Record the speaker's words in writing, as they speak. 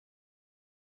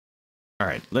All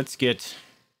right, let's get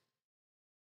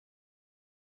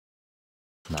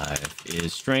Life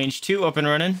is Strange 2 up and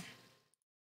running.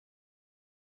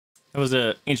 That was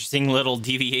a interesting little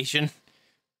deviation.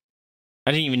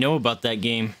 I didn't even know about that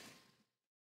game,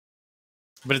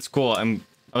 but it's cool. I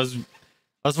was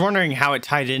wondering how it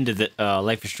tied into the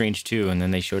Life is Strange 2, and then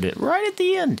they showed it right at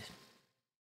the end.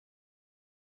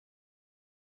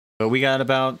 But we got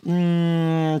about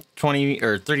 20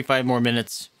 or 35 more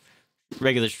minutes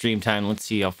regular stream time. Let's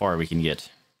see how far we can get.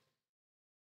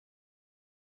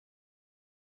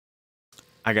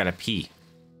 I gotta pee.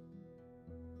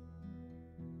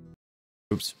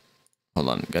 Oops. Hold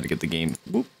on. Gotta get the game.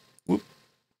 Whoop. Whoop.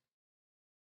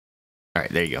 All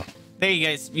right. There you go. There you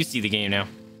guys. You see the game now.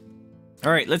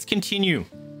 All right. Let's continue.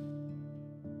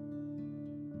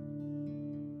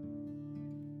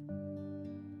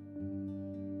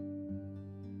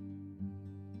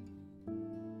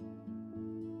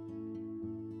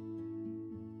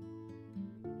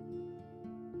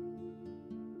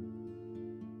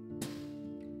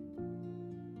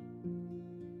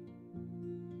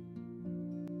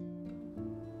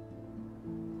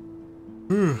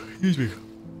 Excuse me.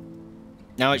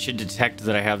 Now it should detect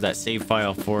that I have that save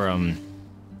file for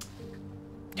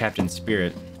Captain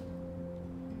Spirit.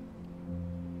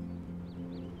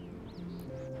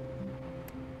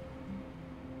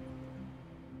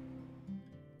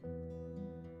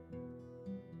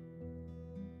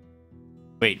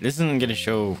 Wait, this isn't gonna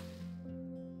show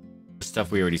the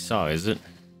stuff we already saw, is it?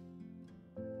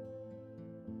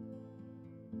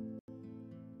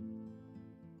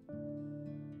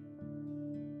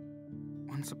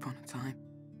 Once upon a time,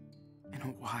 in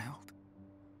a wild,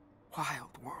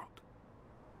 wild world,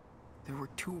 there were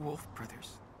two wolf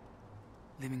brothers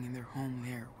living in their home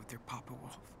lair with their papa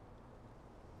wolf.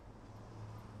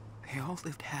 They all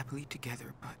lived happily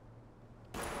together,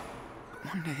 but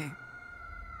one day,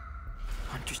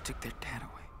 hunters took their dad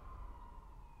away.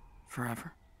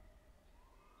 Forever.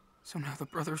 So now the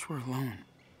brothers were alone,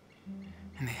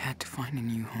 and they had to find a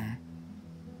new home.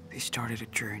 They started a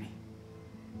journey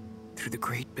through the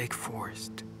great big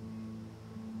forest.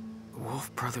 The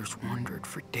wolf brothers wandered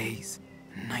for days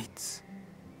and nights,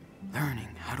 learning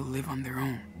how to live on their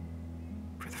own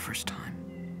for the first time.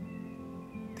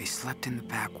 They slept in the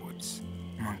backwoods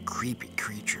among creepy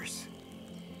creatures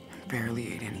and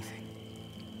barely ate anything.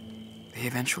 They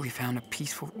eventually found a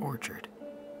peaceful orchard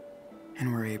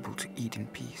and were able to eat in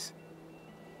peace.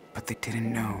 But they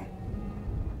didn't know.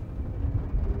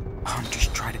 Hunters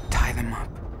tried to tie them up,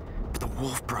 but the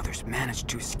wolf brothers managed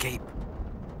to escape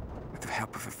with the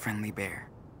help of a friendly bear.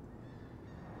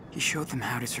 He showed them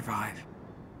how to survive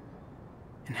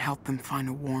and helped them find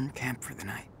a warm camp for the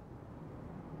night.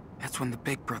 That's when the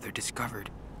big brother discovered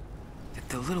that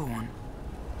the little one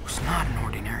was not an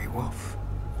ordinary wolf,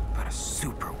 but a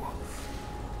super wolf.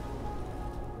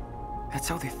 That's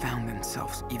how they found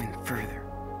themselves even further,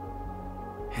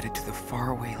 headed to the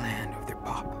faraway land of their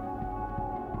pop,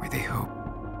 where they hope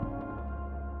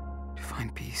to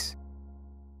find peace.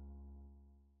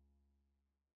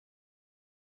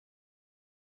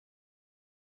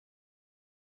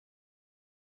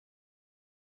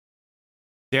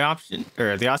 The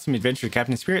awesome adventure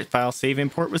Captain Spirit file save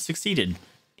import was succeeded.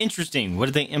 Interesting. What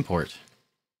did they import?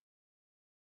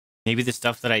 Maybe the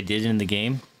stuff that I did in the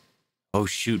game? Oh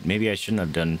shoot, maybe I shouldn't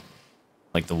have done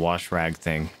like the wash rag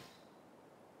thing.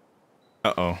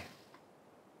 Uh-oh.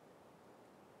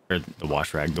 Or the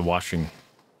wash rag, the washing.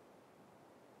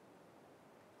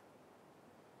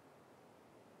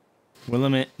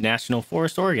 Willamette National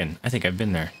Forest, Oregon. I think I've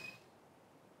been there.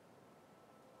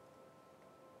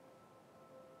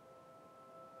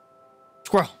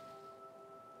 Squirrel.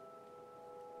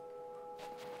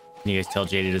 Can you guys tell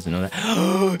JD doesn't know that?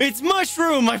 It's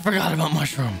Mushroom! I forgot about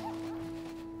Mushroom.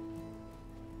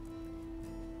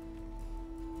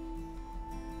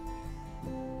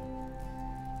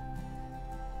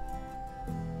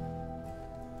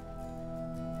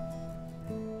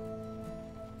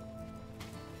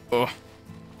 Oh.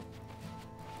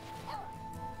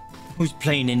 Who's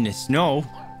playing in the snow?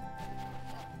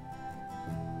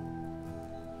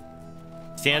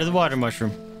 Stay out of the water,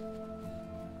 Mushroom.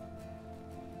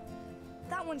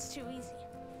 That one's too easy.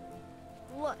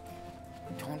 Look.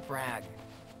 Don't brag.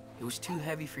 It was too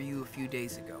heavy for you a few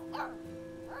days ago.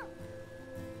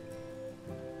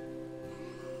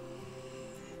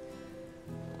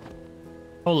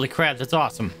 Holy crap, that's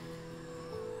awesome.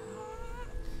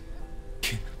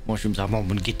 Mushrooms, I'm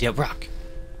gonna get that rock.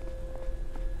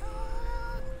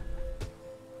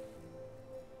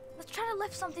 Let's try to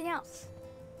lift something else.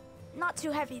 Not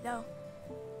too heavy, though.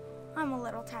 I'm a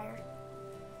little tired.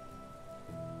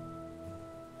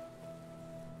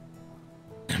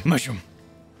 Mushroom.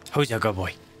 Who's your good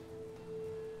boy?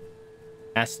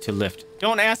 Ask to lift.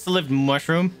 Don't ask to lift,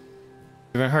 mushroom.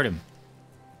 You're gonna hurt him.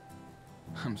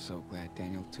 I'm so glad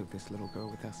Daniel took this little girl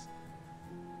with us.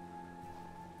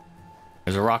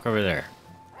 There's a rock over there.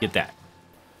 Get that.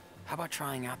 How about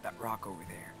trying out that rock over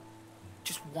there?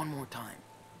 Just one more time.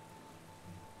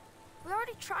 We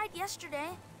already tried yesterday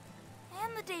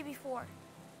and the day before.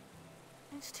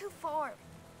 It's too far.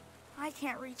 I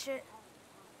can't reach it.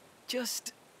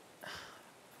 Just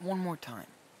one more time.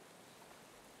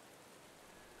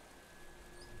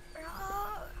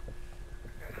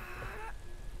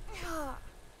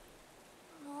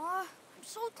 Aw, I'm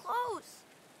so close.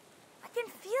 I can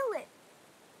feel it.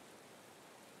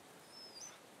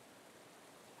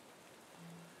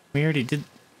 We already did.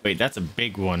 Wait, that's a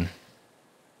big one.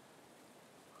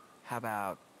 How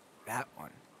about that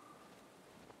one?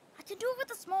 I can do it with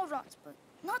the small rocks, but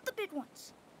not the big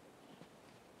ones.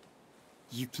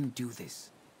 You can do this.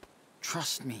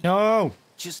 Trust me. No!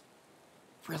 Just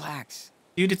relax.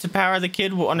 Dude, it's the power of the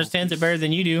kid who understands it better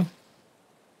than you do.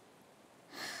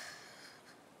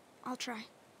 I'll try.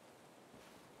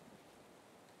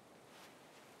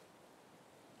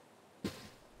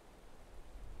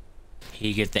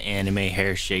 You get the anime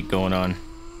hair shake going on.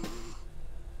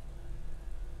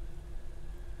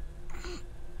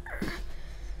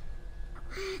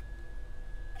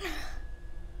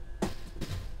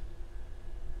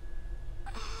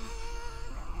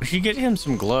 We should get him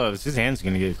some gloves. His hand's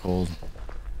gonna get cold.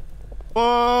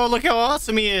 Whoa, look how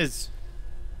awesome he is.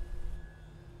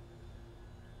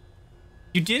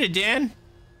 You did it, Dan.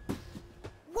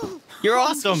 Whoa, You're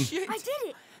awesome. Shit. I did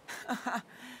it.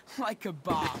 Like a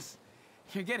boss.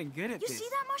 You're getting good at You this. see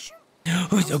that mushroom?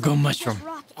 Who's a good mushroom? Best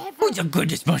rock ever. Who's the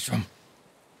goodest mushroom?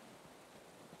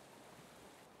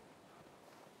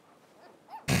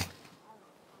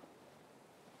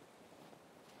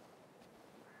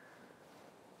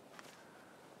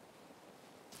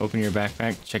 Open your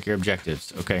backpack, check your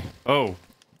objectives. Okay. Oh.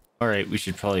 Alright, we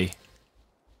should probably...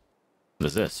 What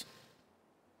is this?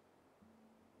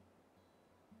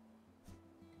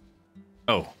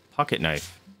 Oh, pocket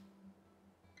knife.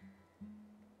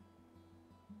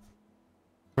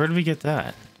 Where did we get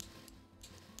that?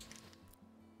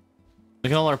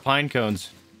 Look at all our pine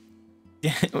cones.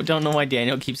 Don't know why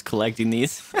Daniel keeps collecting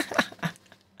these.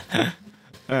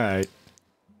 Alright.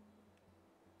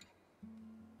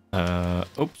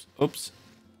 Oops.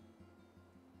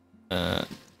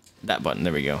 That button,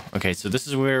 there we go. Okay, so this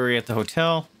is where we're at the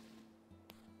hotel.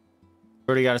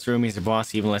 Already got us room, he's the boss,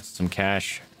 he even lets us some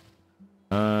cash.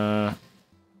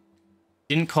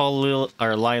 Didn't call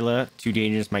Lila, too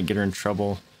dangerous, might get her in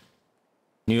trouble.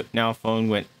 Now phone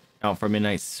went out for a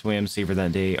midnight swim, save her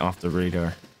that day, off the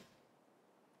radar.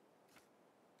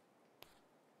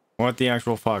 What the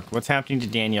actual fuck? What's happening to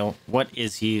Daniel? What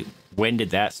is he? When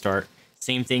did that start?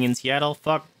 Same thing in Seattle?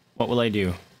 Fuck. What will I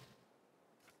do?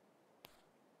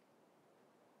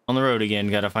 On the road again,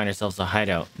 gotta find ourselves a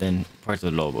hideout, then Puerto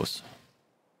Lobos.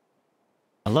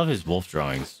 I love his wolf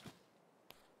drawings.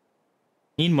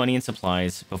 Need money and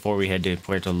supplies before we head to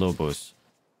Puerto Lobos.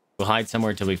 We'll hide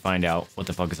somewhere till we find out what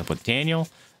the fuck is up with Daniel.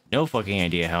 No fucking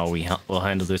idea how we'll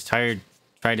handle this. Tired.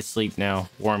 Try to sleep now.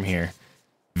 Warm here.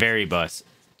 Very bus.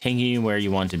 Taking you where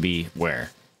you want to be.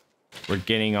 Where? We're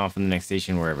getting off in the next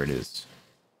station, wherever it is.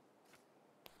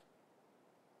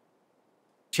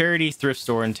 Charity thrift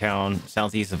store in town,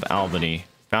 southeast of Albany.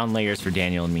 Found layers for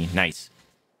Daniel and me. Nice.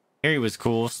 Harry was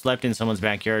cool. Slept in someone's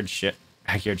backyard shed.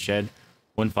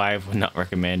 1.5 would not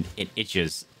recommend. It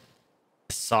itches.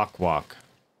 Sock walk.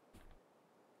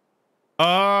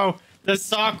 Oh, the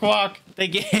sock walk.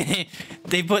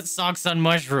 They put socks on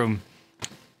mushroom.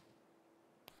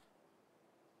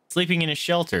 Sleeping in a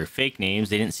shelter. Fake names.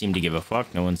 They didn't seem to give a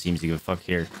fuck. No one seems to give a fuck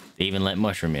here. They even let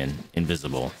mushroom in.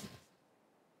 Invisible.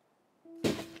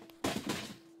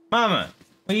 Mama,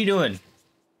 what are you doing?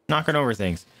 Knocking over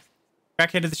things.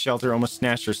 Crackhead at the shelter almost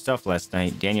snatched her stuff last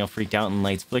night. Daniel freaked out and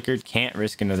lights flickered. Can't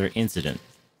risk another incident.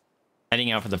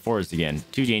 Heading out for the forest again.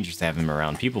 Too dangerous to have him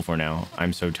around people for now.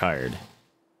 I'm so tired.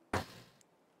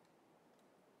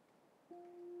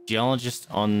 Geologist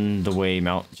on the way.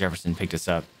 Mount Jefferson picked us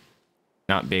up.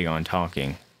 Not big on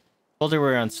talking. Told her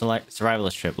we're on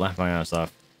survivalist trip. Laughed my ass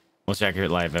off. Most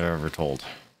accurate lie I've ever told.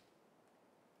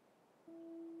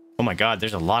 Oh my god,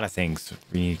 there's a lot of things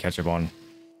we need to catch up on.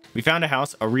 We found a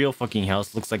house, a real fucking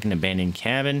house. Looks like an abandoned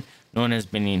cabin. No one has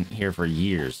been in here for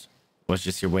years. Was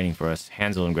just here waiting for us.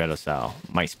 Hansel and Gretel style.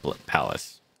 Mice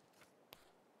Palace.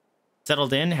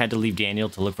 Settled in, had to leave Daniel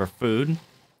to look for food.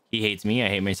 He hates me. I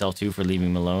hate myself too for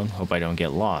leaving him alone. Hope I don't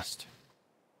get lost.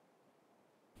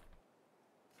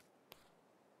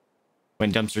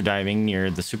 Went dumpster diving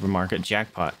near the supermarket.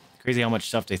 Jackpot. Crazy how much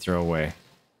stuff they throw away.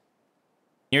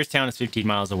 Nearest town is 15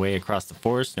 miles away across the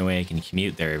forest. No way I can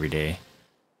commute there every day.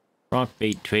 Rock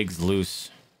bait, twigs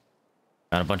loose.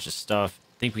 Got a bunch of stuff.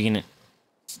 Think we can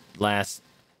last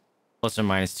plus or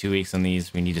minus 2 weeks on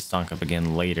these. We need to stock up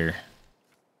again later.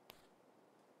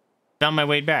 Found my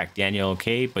way back. Daniel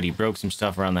okay, but he broke some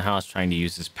stuff around the house trying to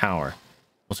use his power.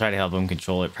 We'll try to help him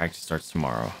control it. Practice starts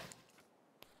tomorrow.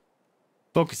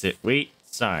 Focus it. Weight.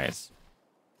 Size.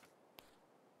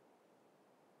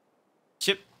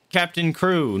 Ship. Captain.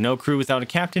 Crew. No crew without a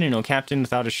captain and no captain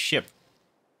without a ship.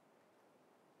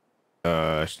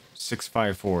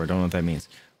 654. Don't know what that means.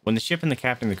 When the ship and the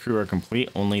captain and the crew are complete,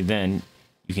 only then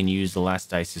you can use the last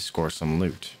dice to score some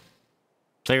loot.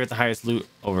 Player with the highest loot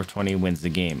over 20 wins the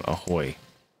game. Ahoy.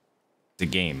 The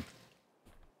game.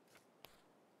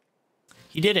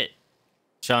 He did it.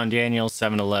 Sean Daniel,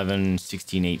 7-11,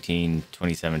 16-18,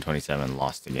 27-27.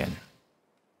 Lost again.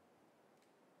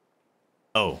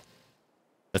 Oh.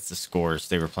 That's the scores.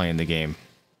 They were playing the game.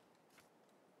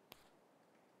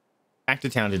 Back to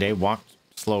town today. Walked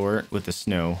slower with the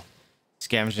snow.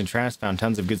 Scavenged and trash. Found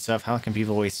tons of good stuff. How can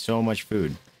people waste so much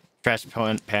food? Trash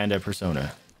panda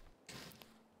persona.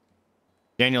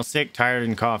 Daniel's sick, tired,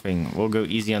 and coughing. We'll go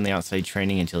easy on the outside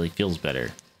training until he feels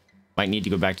better. Might need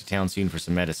to go back to town soon for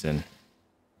some medicine.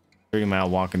 30-mile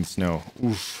walk in the snow.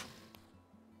 Oof.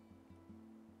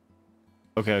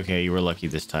 Okay, you were lucky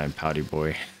this time, pouty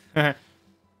boy.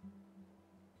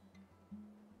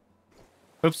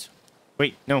 Oops.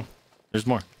 Wait, no. There's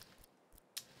more.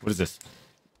 What is this?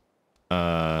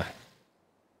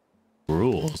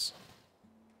 Rules.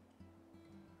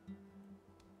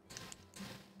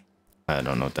 I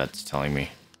don't know what that's telling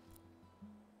me.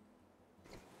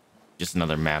 Just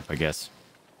another map, I guess.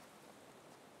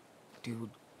 Dude,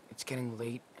 it's getting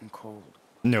late and cold.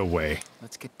 No way.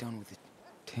 Let's get done with it.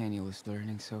 Daniel is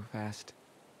learning so fast.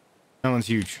 That one's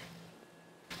huge.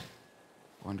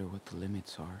 Wonder what the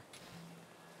limits are.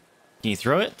 Can you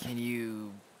throw it? Can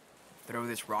you throw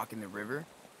this rock in the river?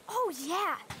 Oh,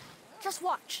 yeah. Just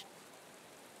watch.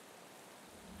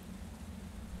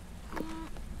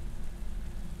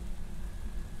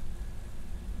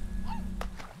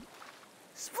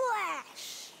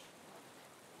 Splash!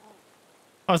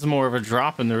 That was more of a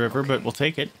drop in the river, Okay. but we'll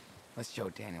take it. Let's show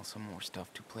Daniel some more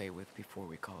stuff to play with before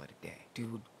we call it a day.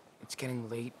 Dude, it's getting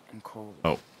late and cold.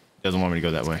 Oh, doesn't want me to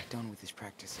go that way. Get done with this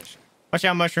practice session. Watch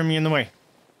out, mushroom, you in the way.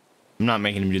 I'm not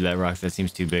making him do that rock. That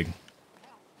seems too big.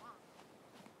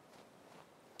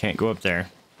 Can't go up there.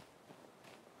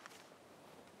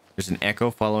 There's an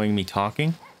echo following me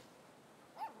talking.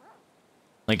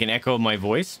 Like an echo of my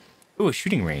voice. Ooh, a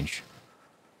shooting range.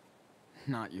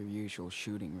 Not your usual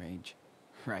shooting range,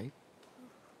 right?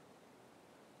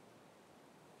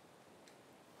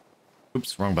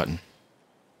 Oops, wrong button.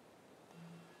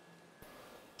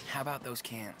 How about those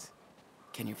cans?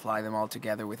 Can you fly them all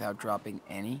together without dropping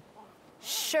any?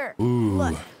 Sure. Ooh.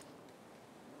 Look.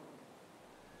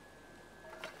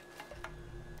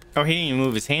 Oh, he didn't even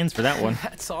move his hands for that one.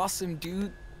 That's awesome,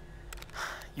 dude.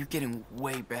 You're getting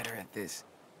way better at this.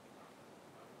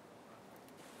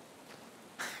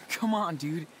 Come on,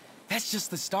 dude. That's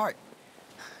just the start.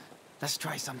 Let's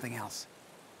try something else.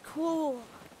 Cool.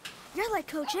 You're like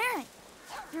Coach Aaron.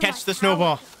 You're Catch my the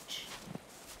snowball. power coach.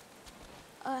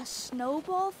 A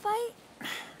snowball fight?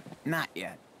 Not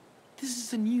yet. This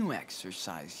is a new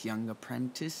exercise, young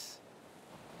apprentice.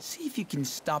 See if you can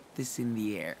stop this in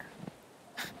the air.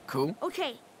 Cool?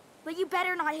 Okay, but you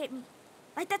better not hit me.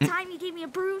 Like that time you gave me a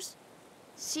bruise?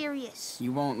 Serious.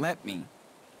 You won't let me,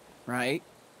 right?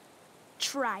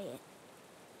 Try it.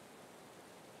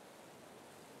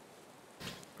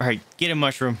 All right, get a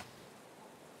mushroom.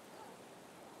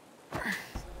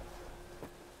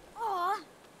 Aw,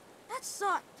 that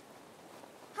sucked.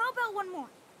 How about one more?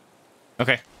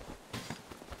 Okay.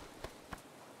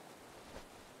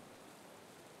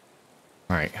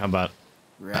 All right, how about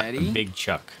Ready? a big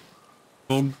chuck?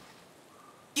 Boom.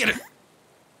 Get it.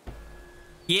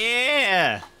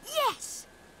 Yeah. Yes!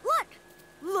 Look!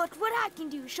 Look what I can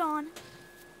do, Sean.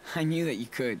 I knew that you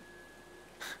could.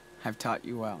 I've taught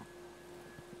you well.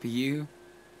 But you're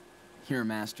a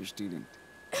master student.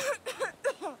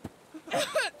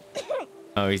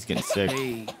 Oh, he's getting sick.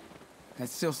 Hey, that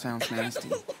still sounds nasty.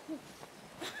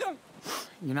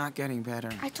 You're not getting better.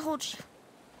 I told you.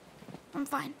 I'm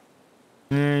fine.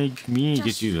 We need to get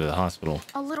Just- you to the hospital.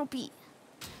 A little beat.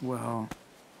 Well,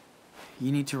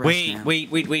 you need to rest now.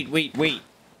 Wait.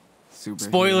 Superhero.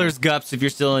 Spoilers, Gups, if you're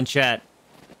still in chat.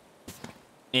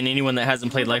 And anyone that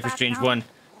hasn't played wanna Life go is back Strange now? 1,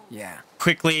 Yeah.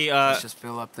 quickly Let's just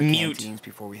fill up the mute canteens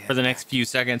before we head for the back. next few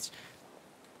seconds.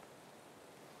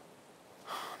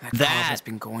 That cause has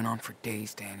been going on for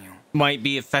days, Daniel. might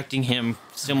be affecting him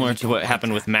similar to what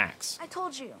happened with Max. I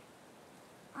told you.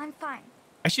 I'm fine.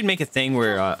 I should make a thing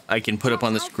where I can put up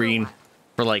on the screen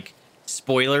for like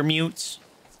spoiler mutes,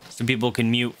 so people can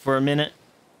mute for a minute,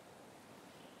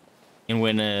 and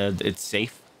when it's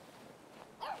safe.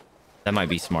 That might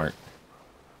be smart.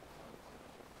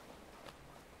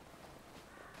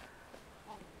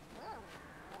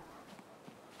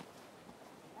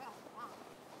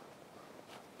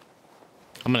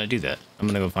 I'm gonna do that. I'm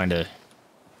gonna go find a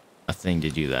thing to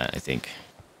do that, I think.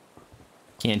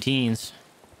 Canteens.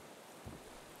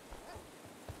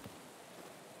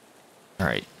 All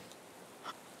right.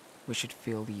 We should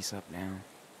fill these up now.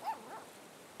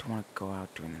 Don't want to go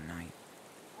out during the night.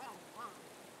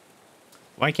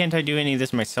 Why can't I do any of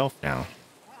this myself now?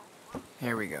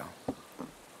 Here we go.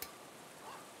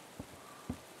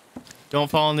 Don't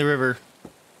fall in the river.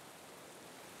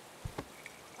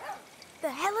 The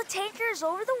heli tanker is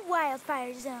over the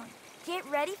wildfire zone. Get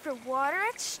ready for water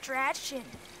extraction.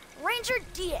 Ranger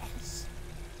Diaz.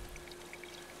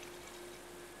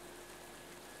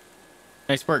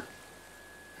 Nice work.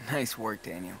 Nice work,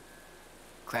 Daniel.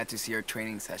 Glad to see our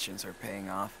training sessions are paying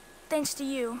off. Thanks to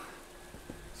you.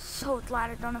 So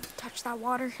glad I don't have to touch that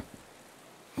water.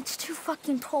 It's too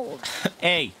fucking cold.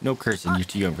 Hey, no cursing. You're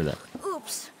too young for that.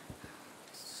 Oops.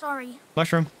 Sorry.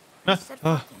 Mushroom. I said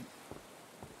fucking.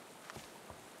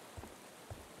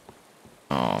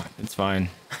 Oh, it's fine.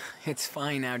 It's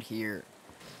fine out here.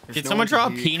 There's Did no someone one to draw a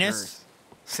hear you penis? curse.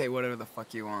 Say whatever the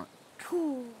fuck you want.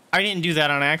 Cool. I didn't do that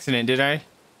on accident, did I?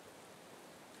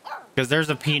 Because there's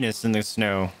a penis in the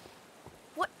snow.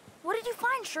 What did you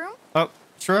find, Shroom? Oh,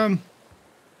 shroom.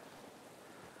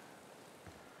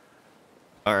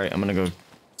 All right, I'm gonna go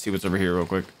see what's over here real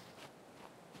quick.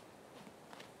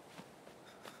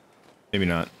 Maybe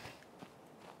not.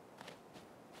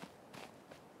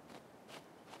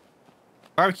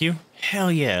 Barbecue?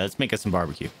 Hell yeah, let's make us some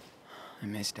barbecue. I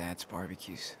miss Dad's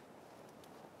barbecues.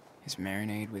 His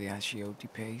marinade with the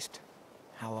achiote paste,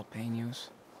 jalapenos.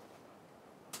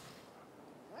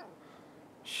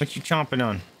 What you chomping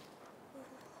on?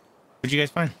 What'd you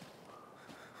guys find?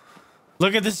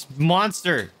 Look at this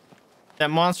monster. That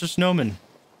monster snowman.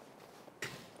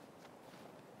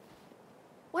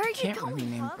 Where are you Can't going, really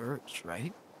name Pup? birds,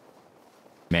 right?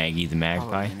 Maggie the magpie.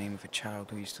 Probably the name of a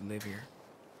child who used to live here.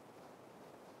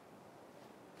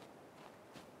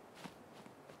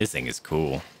 This thing is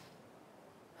cool.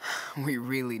 We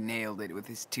really nailed it with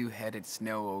his two-headed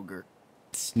snow ogre.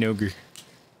 Snogger.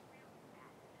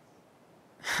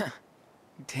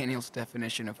 Daniel's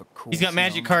definition of a cool He's got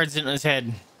magic snowman. cards in his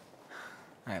head.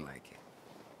 I like it.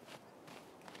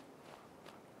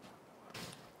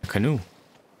 A canoe.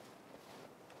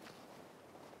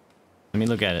 Let me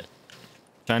look at it.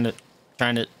 Trying to.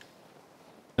 Let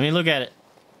me look at it.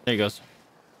 There he goes.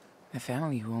 The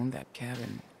family who owned that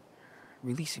cabin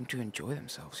really seemed to enjoy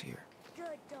themselves here. Good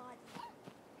doggy.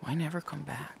 Why never come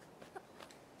back?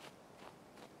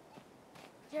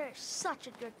 You're such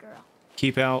a good girl.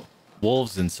 Keep out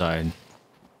wolves inside.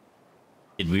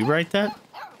 Did we write that?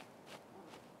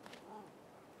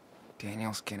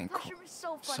 Daniel's getting cool. Mushroom is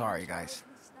so funny Sorry, when she guys. lives in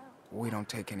the snow. We don't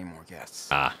take any more guests.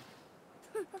 Ah.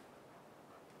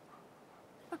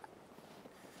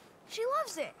 She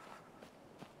loves it.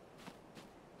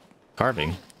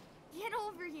 Carving. Get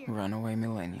over here. Runaway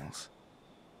millennials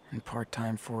and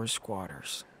part-time forest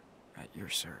squatters at your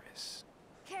service.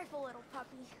 Careful, little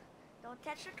puppy. Don't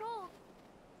catch the cold.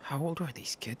 How old are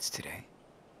these kids today?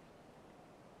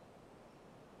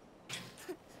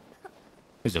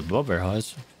 There's a bubber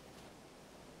hose.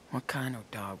 What kind of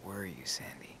dog were you,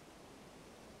 Sandy?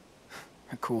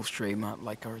 A cool stray mutt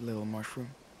like our little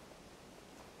mushroom?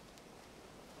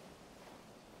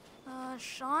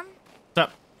 Sean? What's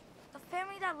up? The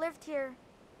family that lived here,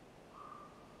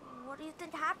 what do you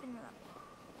think happened to them?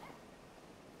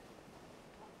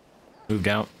 Moved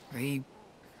out. They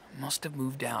must have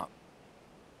moved out.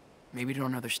 Maybe to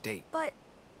another state. But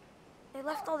they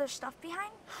left all their stuff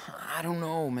behind? I don't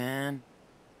know, man.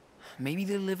 Maybe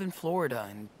they live in Florida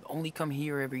and only come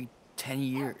here every 10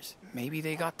 years. Maybe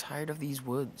they got tired of these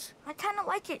woods. I kind of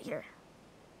like it here.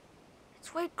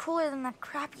 It's way cooler than that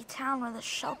crappy town where the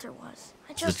shelter was.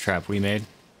 It's the trap we made.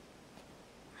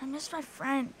 I miss my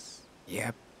friends.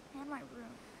 Yep. And my room.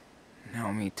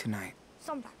 No, me tonight.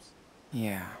 Sometimes.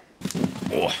 Yeah,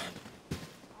 Oh.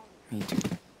 me too.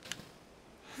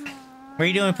 What are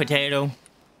you doing, potato?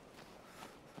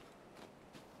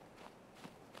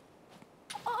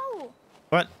 Oh!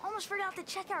 What? Almost forgot to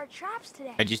check our traps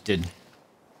today. I just did.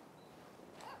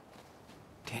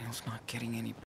 Daniel's not getting any